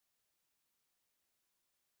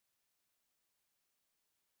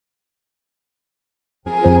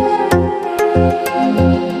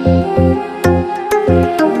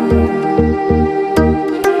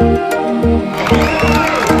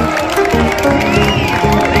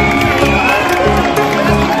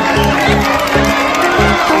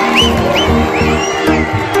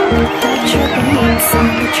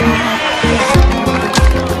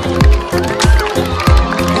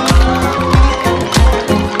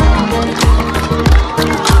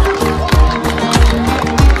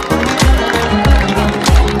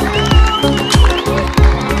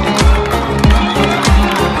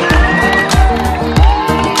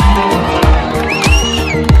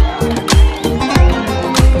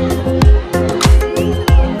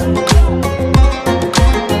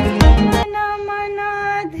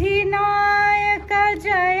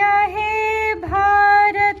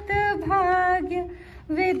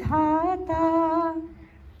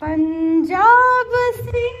पंजाब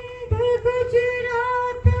सिंध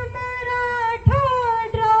गुजरात मराठा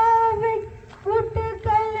द्राविड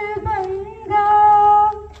उत्कल बंगा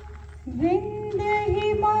विंध्य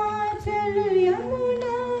हिमाचल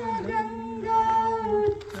यमुना गंगा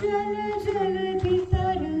उच्चल जलधि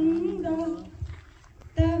तरंगा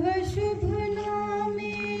तव शुभ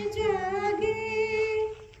नामे जागे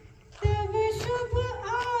तव शुभ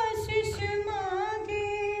आशीष मागे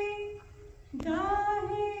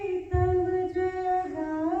गाहे तव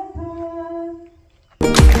जय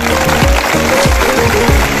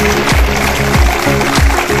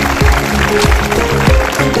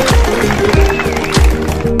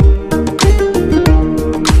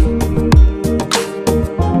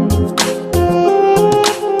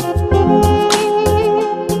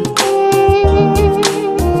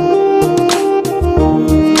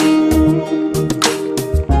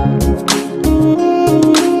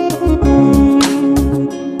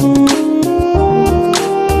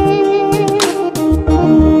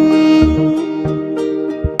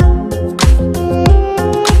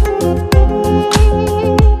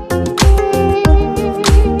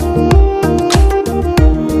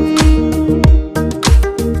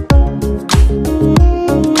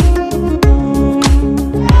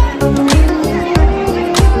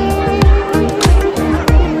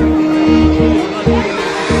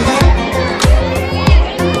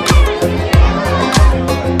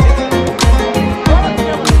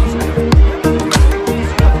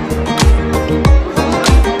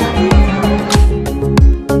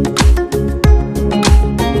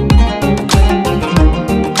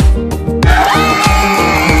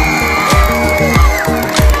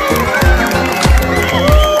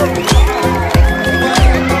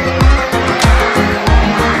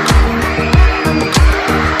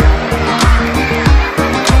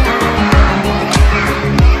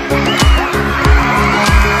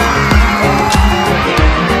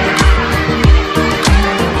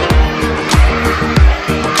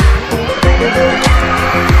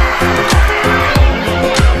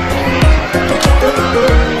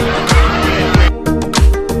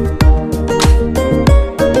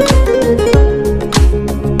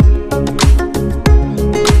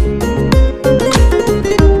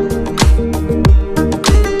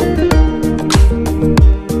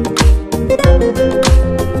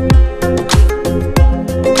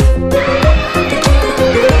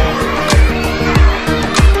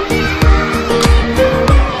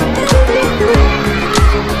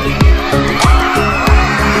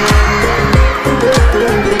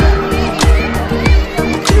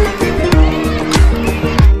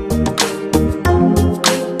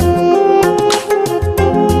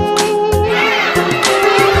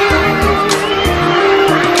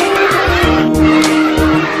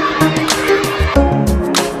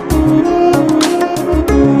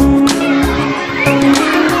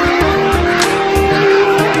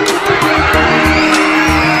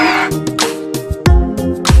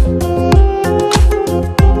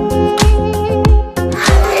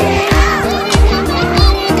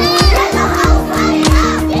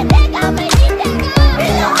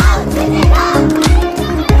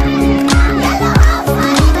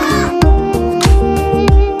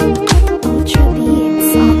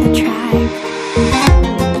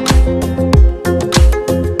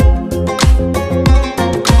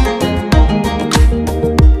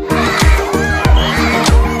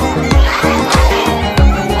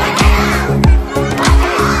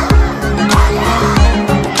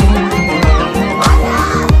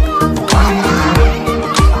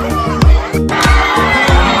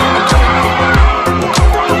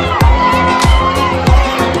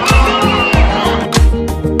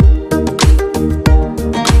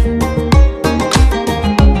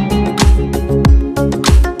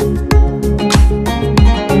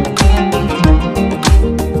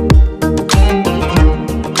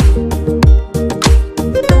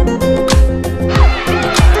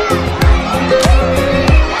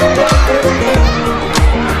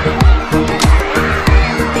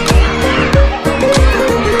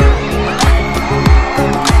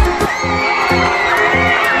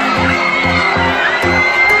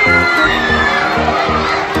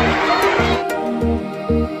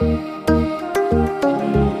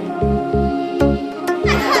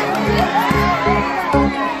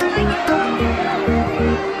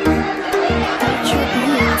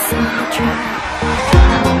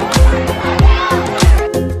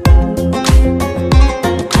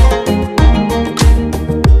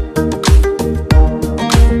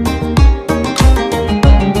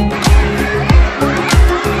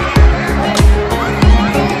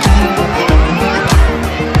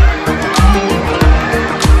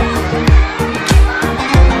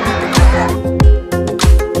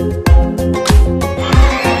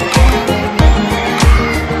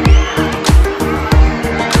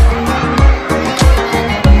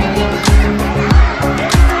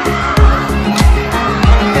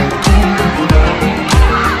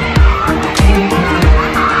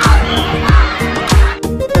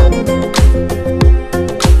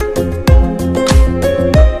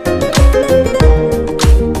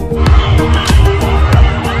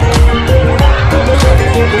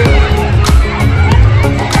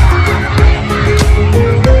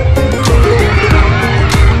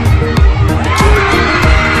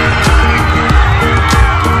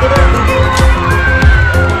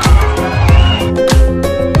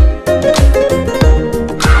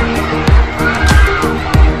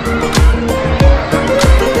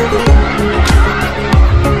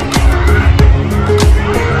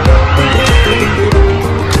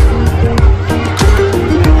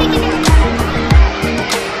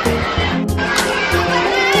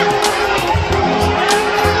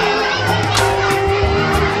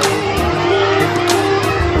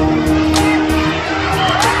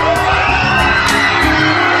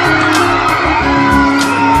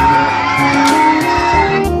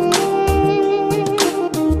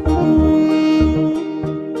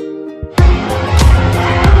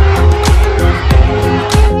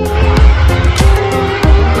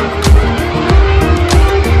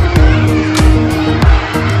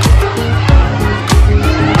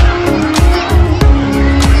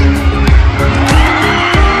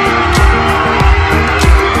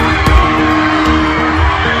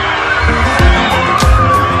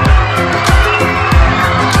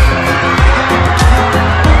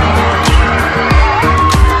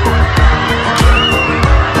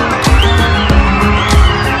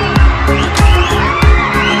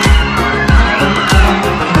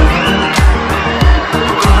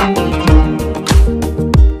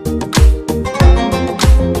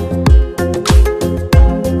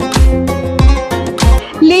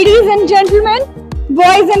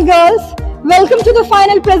boys and girls, welcome to the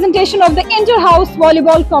final presentation of the inter-house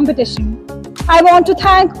volleyball competition. I want to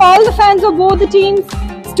thank all the fans of both the teams,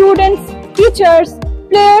 students, teachers,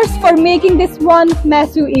 players for making this one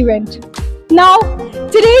massive event. Now,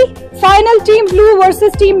 today, final Team Blue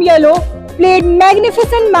versus Team Yellow played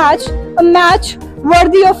magnificent match, a match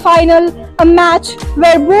worthy of final, a match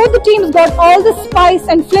where both the teams got all the spice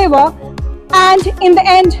and flavor, and in the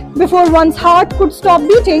end, before one's heart could stop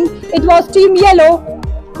beating, it was Team Yellow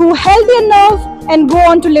who held their nerve and go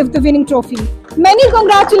on to lift the winning trophy. Many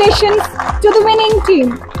congratulations to the winning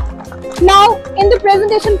team. Now, in the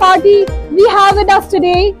presentation party, we have with us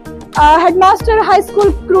today Headmaster High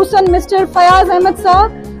School Cruson Mr. Fayaz Ahmed Sir,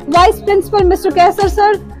 Vice Principal Mr. Kaisar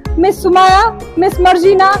Sir, Miss Sumaya, Miss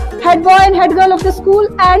Marjina, Head Boy and Head Girl of the school,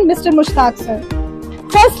 and Mr. Mushtaq Sir.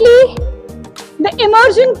 Firstly, the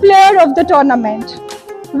emerging player of the tournament.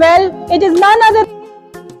 Well, it is none other than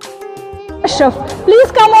Ashraf.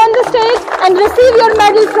 Please come on the stage and receive your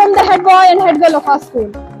medal from the Head Boy and Head Girl of our school.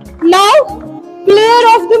 Now, player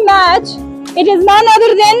of the match, it is none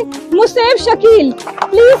other than Musab Shakil.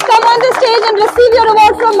 Please come on the stage and receive your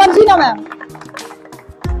award from Marjina ma'am.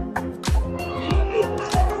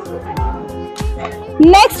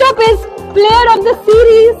 Next up is player of the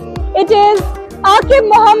series. It is Akib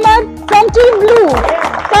Muhammad from Team Blue.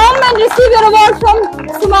 Come and receive your award from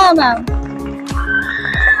Sumaya ma'am.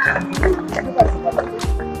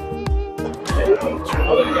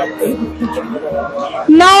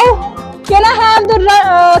 Now, can I have the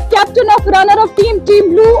captain of runner of Team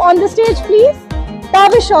Blue on the stage, please?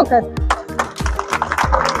 Tavish Shaukat.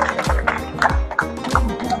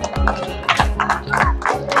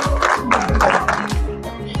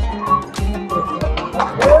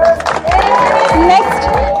 Next.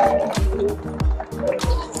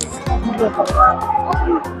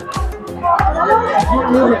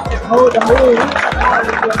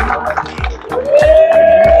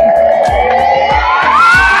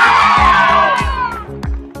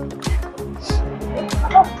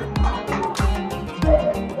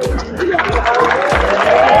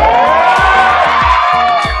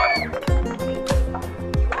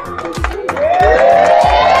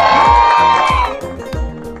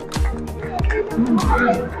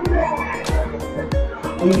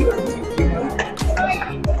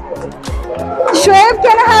 Shoaib,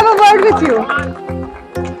 can I have a word with you?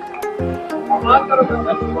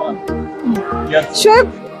 Shoaib,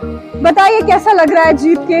 बताइए कैसा लग रहा है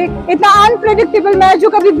जीत के? इतना unpredictable match जो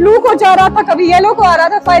कभी blue को जा रहा था, कभी येलो को आ रहा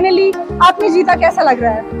था, फाइनली आपने जीता, कैसा लग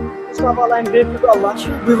रहा है? I'm grateful to Allah.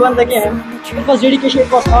 We won the game. It was dedication,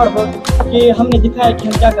 it was hard work. कि हमने दिखाया कि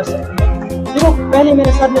हम क्या कर सकते हैं. देखो पहले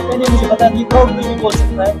मेरे साथ में पहले मुझे बता दी क्राउड भी बोल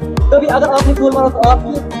सकता है. कभी अगर आपने गोल मारा तो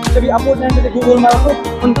आपकी, कभी अपोनेंट ने गोल मारा तो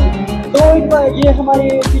उनकी. तो ये हमारे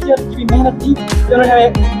टीचर की मेहनत थी, जिन्होंने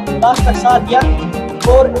लास्ट तक साथ दिया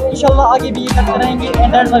और इंशाल्लाह आगे भी ये करते रहेंगे.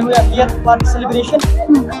 And that's why we are here for celebration.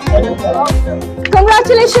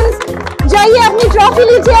 Congratulations. जाइए अपनी ट्रॉफी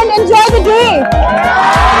लीजिए एंड एंजॉय द डे.